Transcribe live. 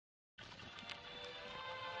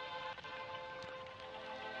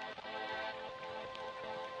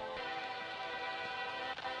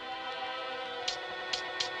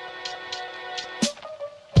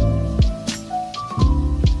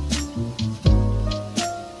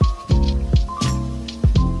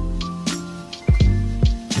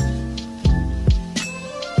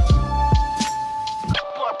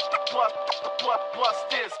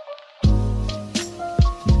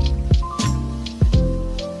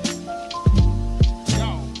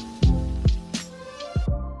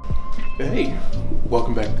Hey,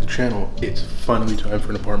 welcome back to the channel. It's finally time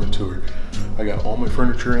for an apartment tour. I got all my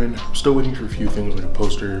furniture in. I'm still waiting for a few things like a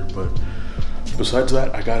poster, but besides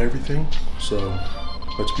that, I got everything. So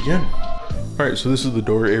let's begin. All right, so this is the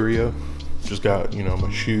door area. Just got, you know,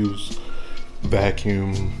 my shoes,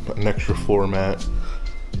 vacuum, an extra floor mat.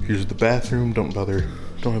 Here's the bathroom. Don't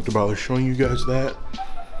have to bother showing you guys that.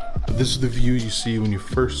 But this is the view you see when you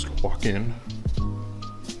first walk in.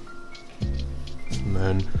 And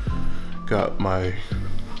then got my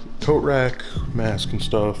coat rack, mask and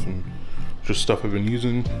stuff, and just stuff I've been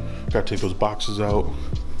using. Gotta take those boxes out.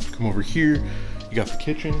 Come over here, you got the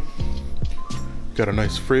kitchen. Got a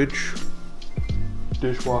nice fridge,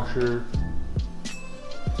 dishwasher,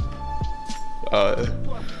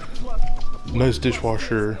 nice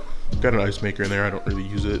dishwasher. Got an ice maker in there. I don't really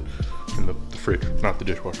use it. In the fridge, not the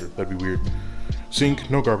dishwasher. That'd be weird. Sink,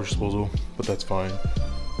 no garbage disposal, but that's fine.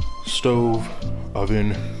 Stove,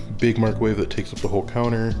 oven, big microwave that takes up the whole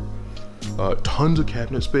counter. Tons of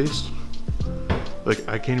cabinet space. Like,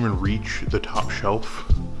 I can't even reach the top shelf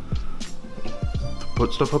to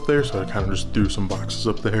put stuff up there, so I kind of just threw some boxes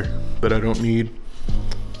up there that I don't need.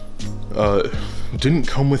 Didn't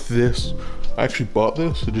come with this. I actually bought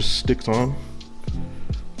this. It just sticks on.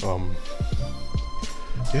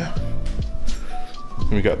 Yeah.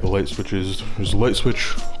 And we got the light switches. There's a light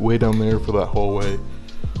switch way down there for that hallway.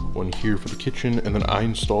 One here for the kitchen, and then I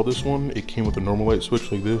installed this one. It came with a normal light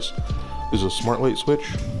switch like this. This is a smart light switch,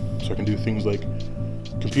 so I can do things like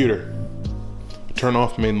computer, turn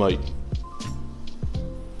off main light,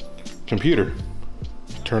 computer,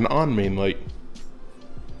 turn on main light.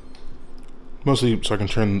 Mostly so I can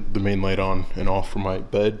turn the main light on and off for my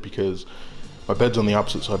bed, because my bed's on the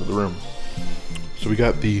opposite side of the room. So we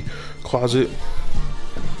got the closet,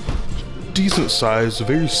 decent size,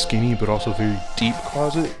 very skinny but also very deep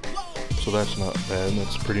closet, so that's not bad.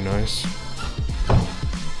 That's pretty nice.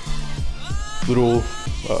 Little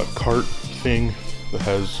cart thing that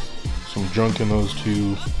has some junk in those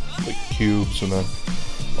two, like cubes, and then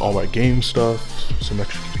all my game stuff, some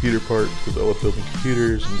extra computer parts because I love building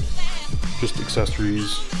computers, and just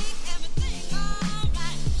accessories.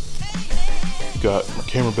 Got my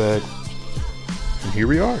camera bag, and here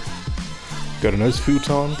we are. Got a nice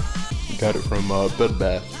futon. Got it from Bed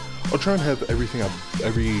Bath. I'll try and have every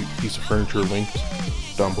piece of furniture linked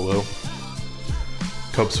down below.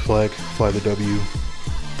 Cubs flag, fly the W.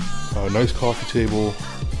 Nice coffee table.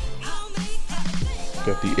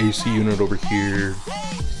 Got the AC unit over here.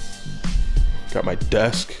 Got my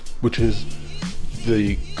desk, which is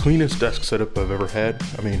the cleanest desk setup I've ever had.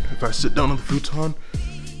 I mean, if I sit down on the futon,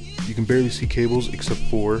 you can barely see cables except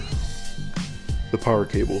for the power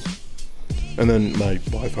cables. And then my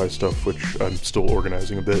Wi-Fi stuff, which I'm still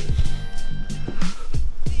organizing a bit.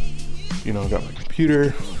 You know, I got my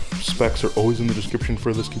computer. Specs are always in the description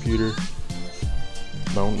for this computer.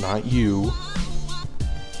 No, not you.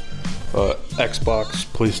 Xbox,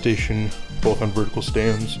 PlayStation, both on vertical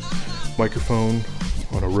stands. Microphone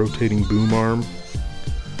on a rotating boom arm.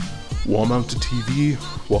 Wall-mounted TV,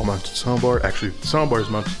 wall-mounted soundbar. Actually, the soundbar is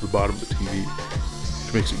mounted to the bottom of the TV,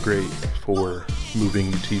 which makes it great for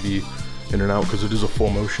moving the TV in and out, because it is a full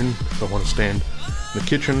motion. If I want to stand in the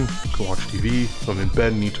kitchen, can watch TV. If I'm in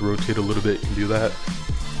bed and need to rotate a little bit, can do that.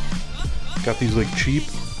 Got these like cheap,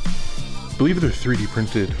 I believe they're 3D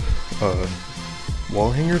printed wall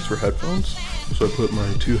hangers for headphones. So I put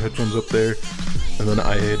my two headphones up there, and then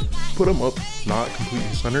I had put them up not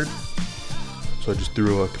completely centered. So I just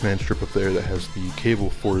threw a command strip up there that has the cable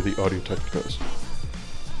for the Audio Technicas.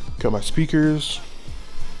 Got my speakers,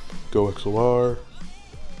 Go XLR,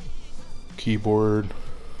 keyboard.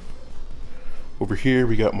 Over here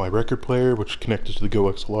we got my record player, which is connected to the Go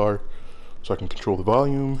XLR, so I can control the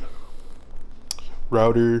volume.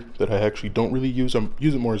 Router that I actually don't really use. I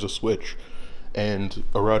use it more as a switch, and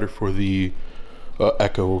a router for the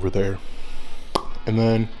Echo over there. And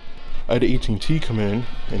then I had AT&T come in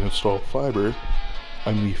and install fiber.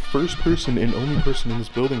 I'm the first person and only person in this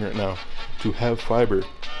building right now to have fiber.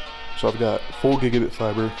 So I've got full gigabit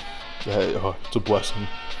fiber. It's a blessing,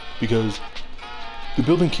 because the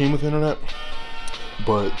building came with internet,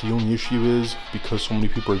 but the only issue is, because so many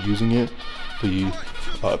people are using it, the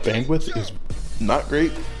bandwidth is not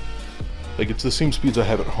great. Like, it's the same speeds I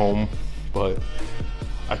have at home, but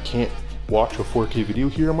I can't watch a 4K video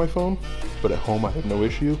here on my phone, but at home I have no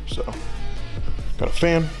issue. So got a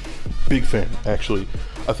fan, big fan actually.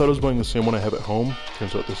 I thought I was buying the same one I have at home.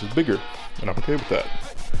 Turns out this is bigger, and I'm okay with that.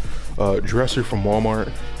 Dresser from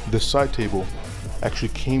Walmart. This side table actually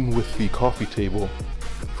came with the coffee table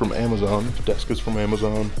from Amazon. The desk is from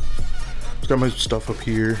Amazon. It's got my stuff up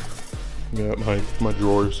here. Got my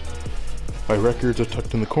drawers. My records are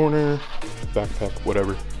tucked in the corner, backpack,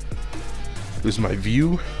 whatever. This is my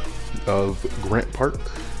view of Grant Park.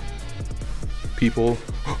 People,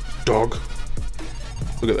 dog.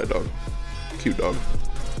 Look at that dog, cute dog.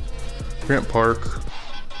 Grant Park,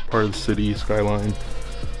 part of the city skyline.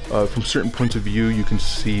 From certain points of view, you can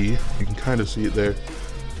kind of see it there.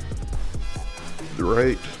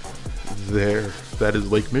 Right there, that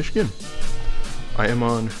is Lake Michigan. I am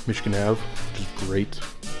on Michigan Ave, which is great.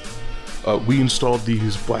 We installed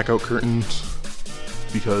these blackout curtains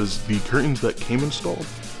because the curtains that came installed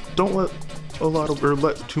don't let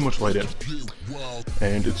too much light in.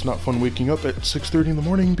 And it's not fun waking up at 6:30 in the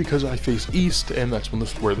morning because I face east and that's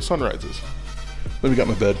where the sun rises. Then we got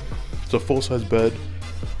my bed. It's a full-size bed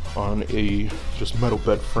on a just metal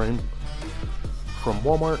bed frame from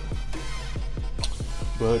Walmart.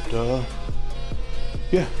 But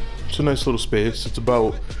yeah, it's a nice little space. It's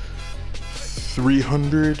about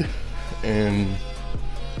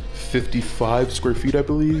 355 square feet, I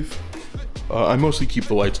believe. I mostly keep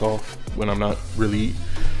the lights off when I'm not really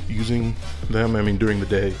using them. I mean, during the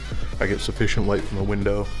day, I get sufficient light from the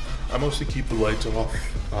window. I mostly keep the lights off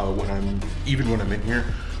even when I'm in here,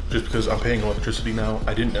 just because I'm paying electricity now.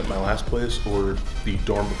 I didn't at my last place or the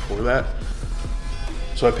dorm before that.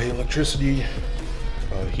 So I pay electricity,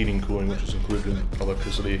 heating, cooling, which is included in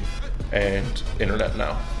electricity, and internet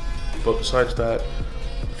now. But besides that,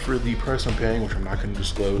 for the price I'm paying, which I'm not going to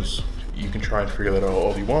disclose, you can try and figure that out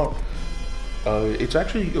all you want. It's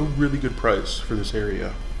actually a really good price for this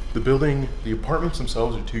area. The apartments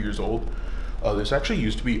themselves are 2 years old. This actually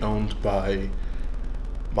used to be owned by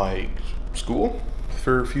my school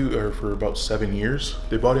for about 7 years.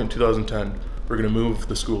 They bought it in 2010. We're going to move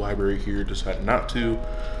the school library here, decided not to.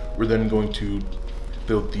 We're then going to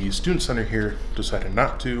build the student center here, decided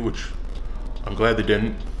not to, which I'm glad they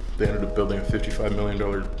didn't. They ended up building a $55 million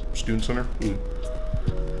student center.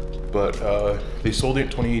 But they sold it in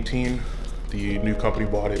 2018. The new company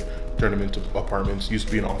bought it, turned them into apartments. It used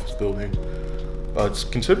to be an office building. It's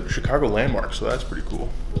considered a Chicago landmark, so that's pretty cool.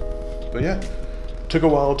 But yeah, took a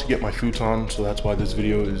while to get my futon, so that's why this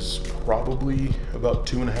video is probably about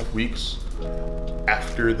 2.5 weeks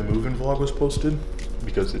after the move-in vlog was posted,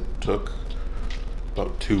 because it took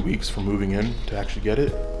about 2 weeks from moving in to actually get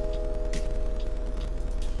it.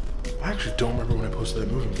 I actually don't remember when I posted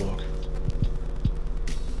that moving vlog.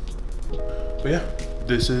 But yeah,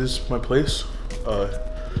 this is my place.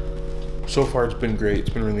 So far it's been great, it's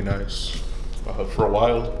been really nice. For a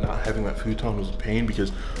while, not having that futon was a pain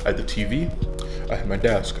because I had the TV, I had my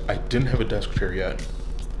desk. I didn't have a desk chair yet.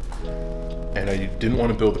 And I didn't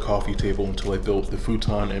want to build the coffee table until I built the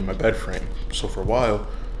futon and my bed frame. So for a while,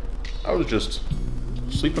 I was just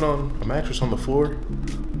sleeping on a mattress on the floor,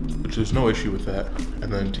 which there's no issue with that.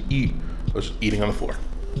 And then to eat, I was just eating on the floor.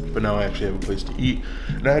 But now I actually have a place to eat.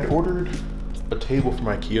 And I had ordered a table from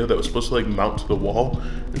IKEA that was supposed to like mount to the wall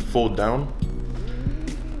and fold down.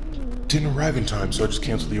 Didn't arrive in time, so I just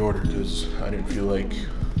canceled the order because I didn't feel like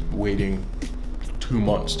waiting 2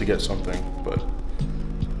 months to get something. But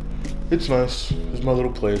it's nice. This is my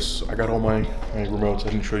little place. I got all my remotes. I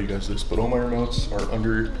didn't show you guys this, but all my remotes are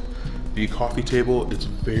under the coffee table. It's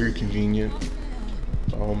very convenient.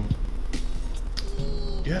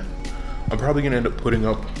 Yeah, I'm probably gonna end up putting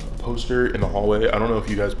up a poster in the hallway. I don't know if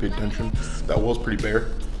you guys paid attention. That wall's pretty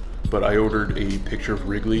bare, but I ordered a picture of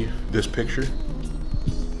Wrigley. This picture.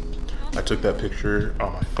 I took that picture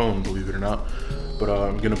on my phone, believe it or not. But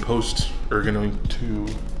I'm gonna to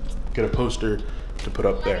get a poster to put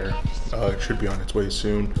up there. It should be on its way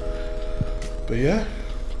soon. But yeah,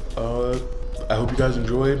 I hope you guys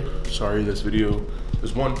enjoyed. Sorry this video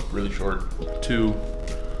is 1, really short, 2,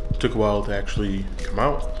 took a while to actually come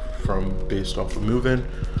out based off of move-in.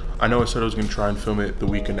 I know I said I was gonna try and film it the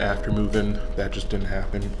weekend after move-in. That just didn't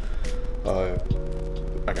happen. I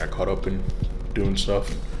got caught up in doing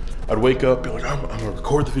stuff. I'd wake up, be like, I'm gonna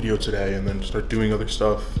record the video today, and then start doing other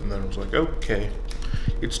stuff. And then I was like, okay,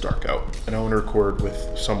 it's dark out, and I want to record with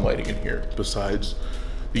some lighting in here besides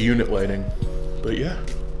the unit lighting. But yeah,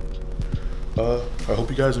 I hope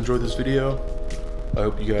you guys enjoyed this video. I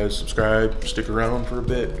hope you guys subscribe, stick around for a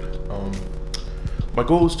bit. My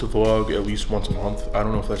goal is to vlog at least once a month. I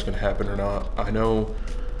don't know if that's gonna happen or not. I know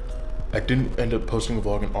I didn't end up posting a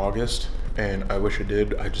vlog in August, and I wish I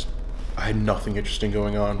did. I had nothing interesting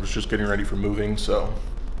going on, was just getting ready for moving, so.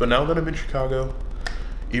 But now that I'm in Chicago,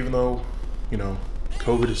 even though, you know,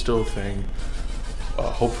 COVID is still a thing,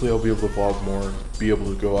 hopefully I'll be able to vlog more, be able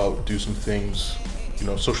to go out, do some things, you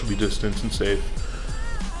know, socially distanced and safe.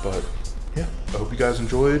 But yeah, I hope you guys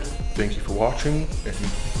enjoyed. Thank you for watching, and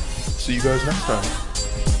see you guys next time.